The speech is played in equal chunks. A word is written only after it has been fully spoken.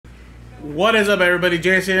What is up, everybody?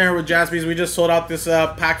 Jason here with Jaspys. We just sold out this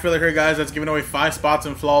pack filler here, guys. That's giving away 5 spots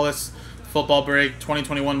in Flawless Football Break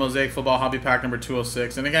 2021 Mosaic Football Hobby Pack number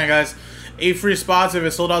 206. And again, guys, 8 free spots if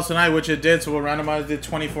it sold out tonight, which it did. So we'll randomize the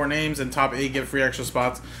 24 names, and top 8 get free extra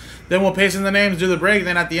spots. Then we'll paste in the names, do the break.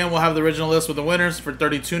 Then at the end, we'll have the original list with the winners for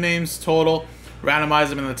 32 names total. Randomize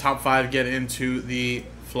them, and the top 5 get into the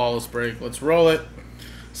Flawless Break. Let's roll it.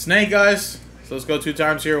 Snake, guys. So let's go 2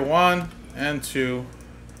 times here. 1 and 2.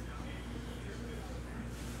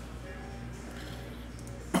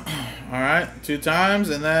 Alright, 2 times,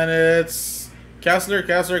 and then it's Kessler,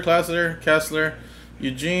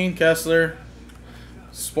 Eugene, Kessler,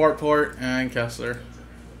 Sportport, and Kessler.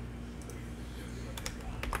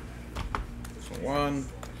 So 1,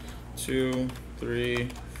 2, 3,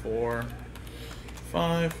 4,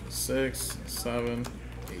 5, 6, 7,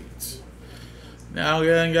 8. Now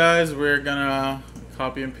again, guys, we're gonna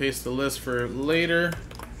copy and paste the list for later.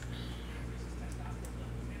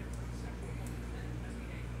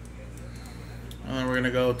 And then we're going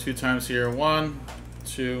to go 2 times here. 1,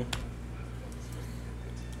 2.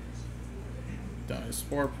 Down to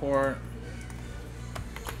Sportport.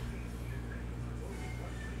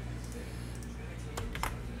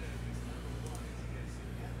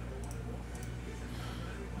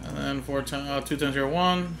 And then 2 times here.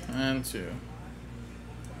 1 and 2.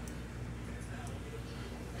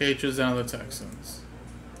 Patriots down to the Texans.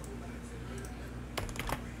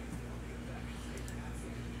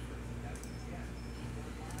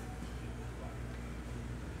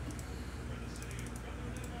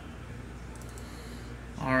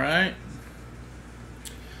 Alright,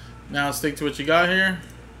 now stick to what you got here.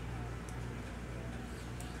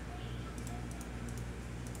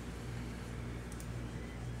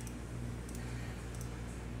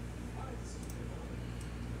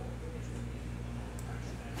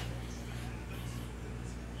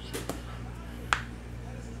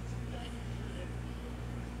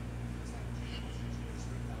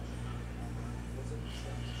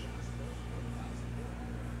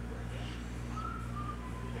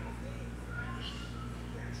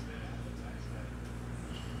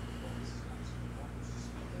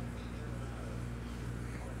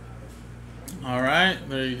 Alright,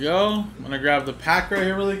 there you go. I'm going to grab the pack right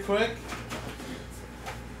here really quick.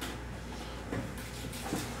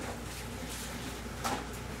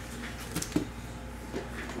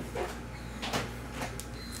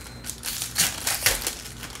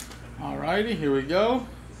 Alrighty, here we go.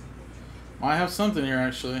 Might have something here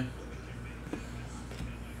actually.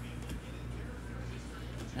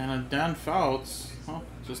 And a Dan Fouts. Oh,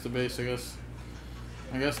 just a base, I guess.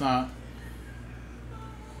 I guess not.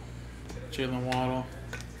 Jalen Waddle.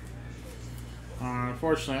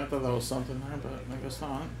 Unfortunately, I thought that was something there, but I guess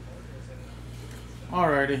not.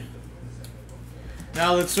 Alrighty.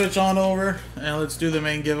 Now let's switch on over and let's do the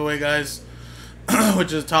main giveaway, guys,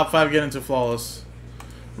 which is top 5 get into Flawless.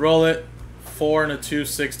 Roll it. 4 and a 2,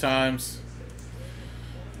 6 times.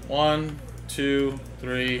 1, 2,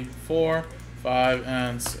 3, 4, 5,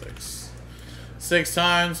 and 6. 6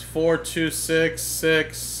 times. 4, 2, 6,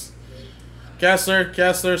 6. Kessler,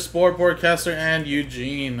 Sportport, Kessler, and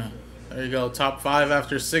Eugene. There you go. Top 5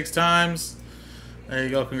 after 6 times. There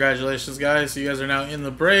you go. Congratulations, guys. You guys are now in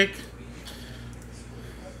the break.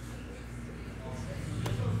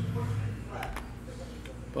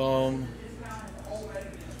 Boom.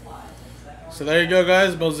 So there you go,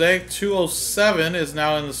 guys. Mosaic 207 is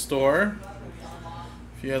now in the store.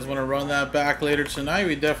 If you guys want to run that back later tonight,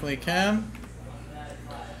 we definitely can.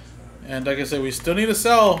 And like I said, we still need to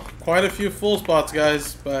sell quite a few full spots,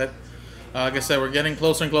 guys. But like I said, we're getting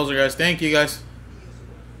closer and closer, guys. Thank you, guys.